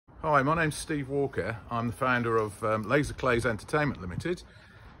Hi, my name's Steve Walker. I'm the founder of Laser Clays Entertainment Limited.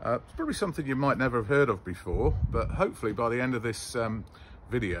 It's probably something you might never have heard of before, but hopefully by the end of this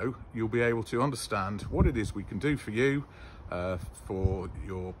video, you'll be able to understand what it is we can do for you for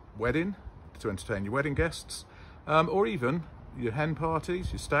your wedding, to entertain your wedding guests, or even your hen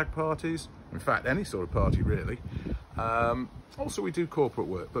parties, your stag parties, in fact, any sort of party really. Also, we do corporate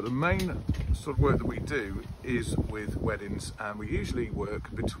work, but the main sort of work that we do is with weddings, and we usually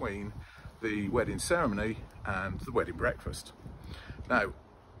work between the wedding ceremony and the wedding breakfast. Now,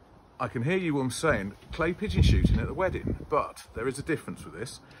 I can hear you saying clay pigeon shooting at the wedding, but there is a difference with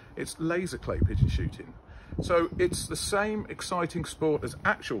this. It's laser clay pigeon shooting. So it's the same exciting sport as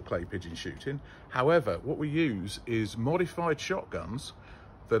actual clay pigeon shooting. However, what we use is modified shotguns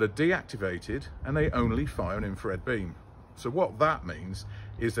that are deactivated and they only fire an infrared beam. So what that means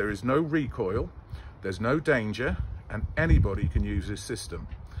is there is no recoil, there's no danger, and anybody can use this system.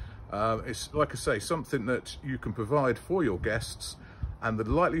 It's, like I say, something that you can provide for your guests, and the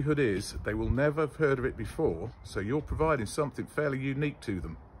likelihood is they will never have heard of it before, so you're providing something fairly unique to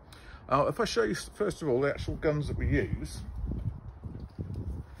them. If I show you first of all the actual guns that we use,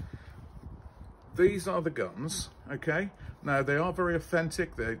 these are the guns, okay? Now they are very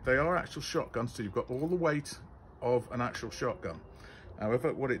authentic, they are actual shotguns, so you've got all the weight of an actual shotgun.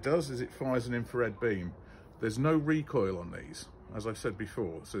 However, what it does is it fires an infrared beam. There's no recoil on these, as I said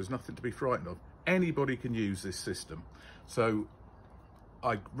before, so there's nothing to be frightened of. Anybody can use this system. So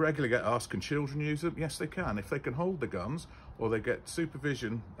I regularly get asked, can children use them? Yes, they can. If they can hold the guns or they get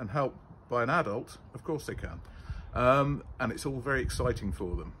supervision and help by an adult, of course they can. And it's all very exciting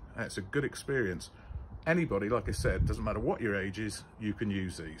for them. And it's a good experience. Anybody, like I said, doesn't matter what your age is, you can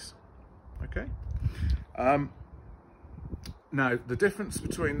use these, okay? Now, the difference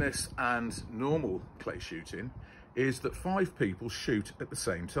between this and normal clay shooting is that 5 people shoot at the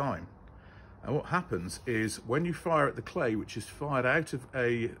same time. And what happens is when you fire at the clay, which is fired out of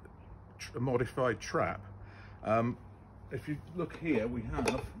a modified trap, if you look here, we have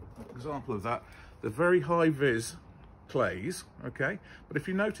an example of that. They're very high vis clays, okay? But if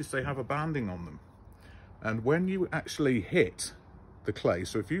you notice, they have a banding on them. And when you actually hit the clay,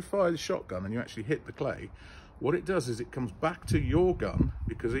 so if you fire the shotgun and you actually hit the clay, what it does is it comes back to your gun,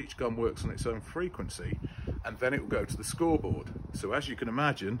 because each gun works on its own frequency, and then it will go to the scoreboard. So as you can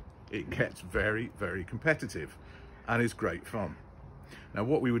imagine, it gets very, very competitive and is great fun. Now,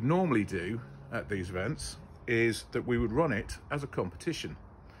 what we would normally do at these events is that we would run it as a competition.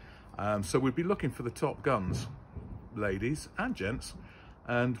 So we'd be looking for the top guns, ladies and gents,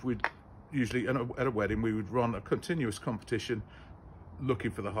 and we'd usually, at a wedding, we would run a continuous competition looking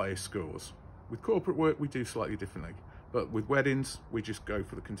for the highest scores. With corporate work, we do slightly differently, but with weddings, we just go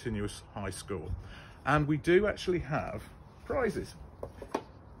for the continuous high score. And we do actually have prizes.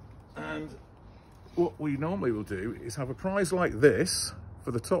 And what we normally will do is have a prize like this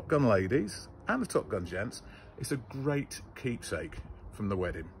for the Top Gun ladies and the Top Gun gents. It's a great keepsake from the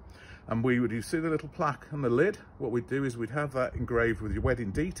wedding. And you see the little plaque on the lid? What we'd do is we'd have that engraved with your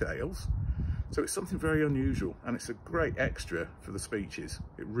wedding details. So it's something very unusual, and it's a great extra for the speeches.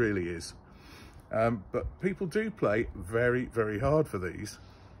 It really is. But people do play very, very hard for these,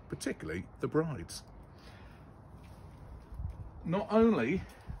 particularly the brides. Not only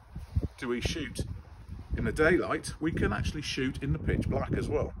do we shoot in the daylight, we can actually shoot in the pitch black as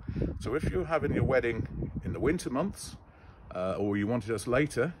well. So if you're having your wedding in the winter months, or you wanted us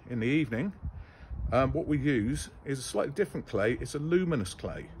later in the evening, what we use is a slightly different clay. It's a luminous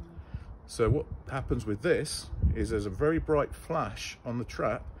clay. So what happens with this is there's a very bright flash on the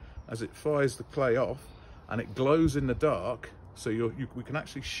trap as it fires the clay off, and it glows in the dark, so we can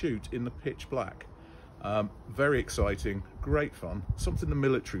actually shoot in the pitch black. Very exciting, great fun, something the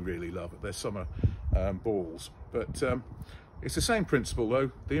military really love at their summer balls. But it's the same principle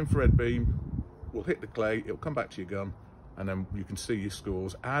though. The infrared beam will hit the clay, it'll come back to your gun, and then you can see your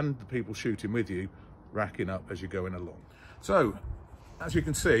scores and the people shooting with you racking up as you're going along. So, as you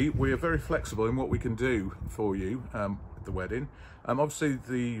can see, we are very flexible in what we can do for you at the wedding. Obviously,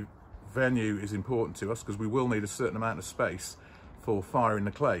 the venue is important to us because we will need a certain amount of space for firing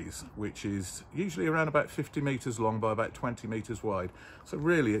the clays, which is usually around about 50 metres long by about 20 metres wide. So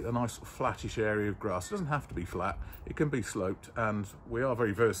really a nice flattish area of grass. It doesn't have to be flat, it can be sloped, and we are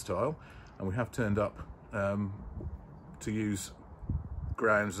very versatile, and we have turned up to use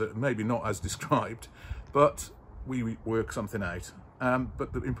grounds that maybe not as described, but we work something out.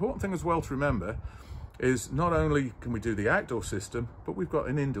 But the important thing as well to remember is not only can we do the outdoor system, but we've got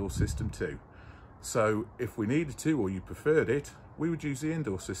an indoor system too. So if we needed to, or you preferred it, we would use the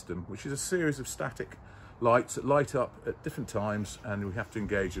indoor system, which is a series of static lights that light up at different times, and we have to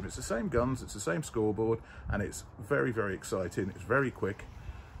engage them. It's the same guns, it's the same scoreboard, and it's very, very exciting. It's very quick,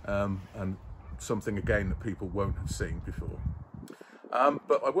 and something again that people won't have seen before.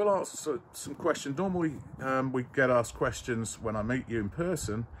 But I will answer some questions. Normally we get asked questions when I meet you in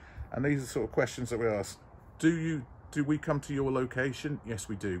person, and these are the sort of questions that we ask. Do we come to your location? Yes,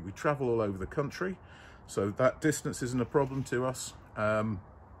 we do. We travel all over the country, so that distance isn't a problem to us.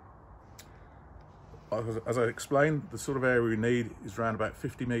 As I explained, the sort of area we need is around about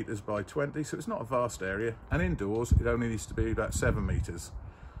 50 metres by 20, so it's not a vast area. And indoors, it only needs to be about 7 metres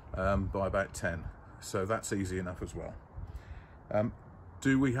by about 10. So that's easy enough as well.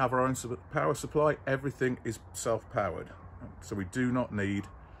 Do we have our own power supply? Everything is self-powered, so we do not need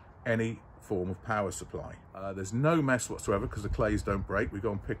any form of power supply. There's no mess whatsoever because the clays don't break. We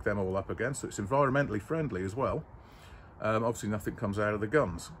go and pick them all up again, so it's environmentally friendly as well. Obviously nothing comes out of the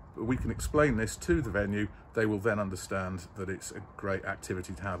guns, but we can explain this to the venue. They will then understand that it's a great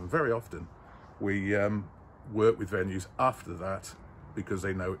activity to have, and very often we work with venues after that because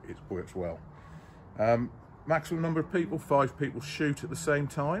they know it works well. Maximum number of people, 5 people shoot at the same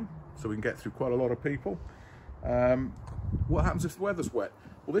time, so we can get through quite a lot of people. What happens if the weather's wet?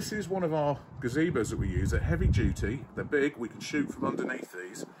 Well, this is one of our gazebos that we use. They're heavy duty, they're big, we can shoot from underneath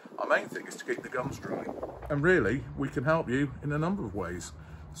these. Our main thing is to keep the guns dry. And really, we can help you in a number of ways.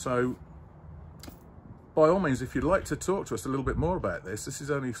 So, by all means, if you'd like to talk to us a little bit more about this is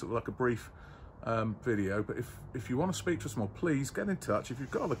only sort of like a brief video, but if you want to speak to us more, please get in touch. If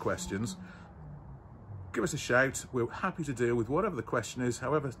you've got other questions, give us a shout. We're happy to deal with whatever the question is,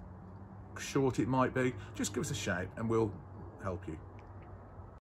 however short it might be. Just give us a shout and we'll help you.